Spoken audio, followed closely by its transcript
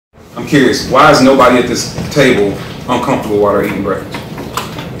I'm curious, why is nobody at this table uncomfortable while they're eating breakfast?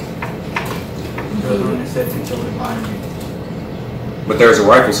 But there's a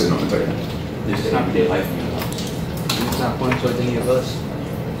rifle sitting on the table. This is everyday life in your house. It's not pointing towards any of us.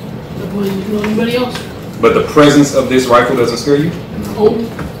 Not pointing to anybody else. But the presence of this rifle doesn't scare you? No.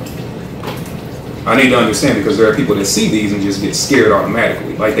 I need to understand, because there are people that see these and just get scared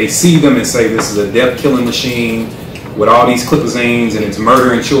automatically. Like they see them and say this is a death killing machine with all these clipazines and it's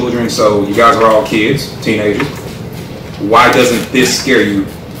murdering children. So you guys are all kids, teenagers. Why doesn't this scare you?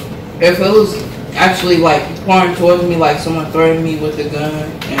 If it was actually like pointing towards me, like someone throwing me with a gun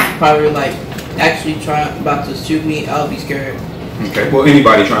and probably like actually about to shoot me, I'll be scared. Okay, well,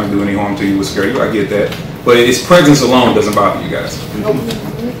 anybody trying to do any harm to you will scare you. I get that, but its presence alone doesn't bother you guys. Nope.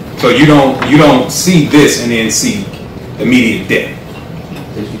 So you don't see this and then see immediate death.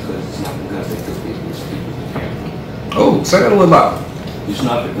 It's because it's not the guns that kill people, it's the people that handle them. Oh, say that a little louder. It's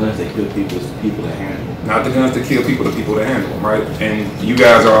not the guns that kill people, it's the people that handle them. Not the guns that kill people, the people that handle them, right? And you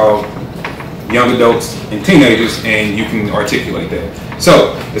guys are all young adults and teenagers, and you can articulate that.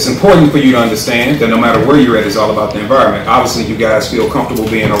 So it's important for you to understand that no matter where you're at, it's all about the environment. Obviously, you guys feel comfortable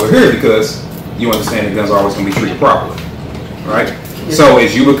being over here because you understand that guns are always going to be treated properly, right? So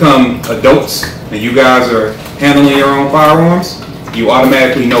as you become adults and you guys are handling your own firearms, you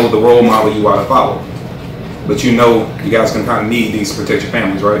automatically know the role model you ought to follow. But you know you guys can kind of need these to protect your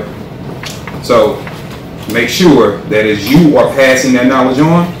families, right? So make sure that as you are passing that knowledge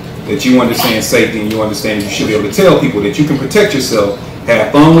on, that you understand safety and you understand that you should be able to tell people that you can protect yourself,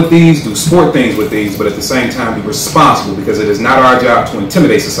 have fun with these, do sport things with these, but at the same time be responsible, because it is not our job to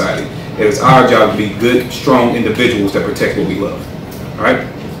intimidate society. It is our job to be good, strong individuals that protect what we love. All right?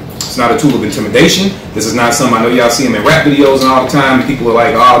 It's not a tool of intimidation. This is not something, I know y'all see them in rap videos and all the time, and people are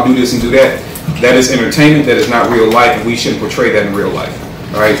like, oh, I'll do this and do that. That is entertainment. That is not real life, and we shouldn't portray that in real life.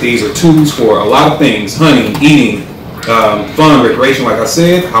 All right? These are tools for a lot of things: hunting, eating, fun, recreation, like I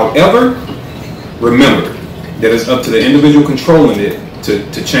said. However, remember that it's up to the individual controlling it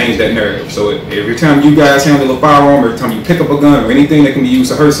to change that narrative. So every time you guys handle a firearm, every time you pick up a gun or anything that can be used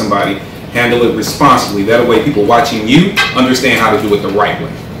to hurt somebody, handle it responsibly. That way people watching you understand how to do it the right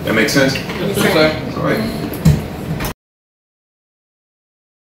way. That makes sense? Yes, sir. All right.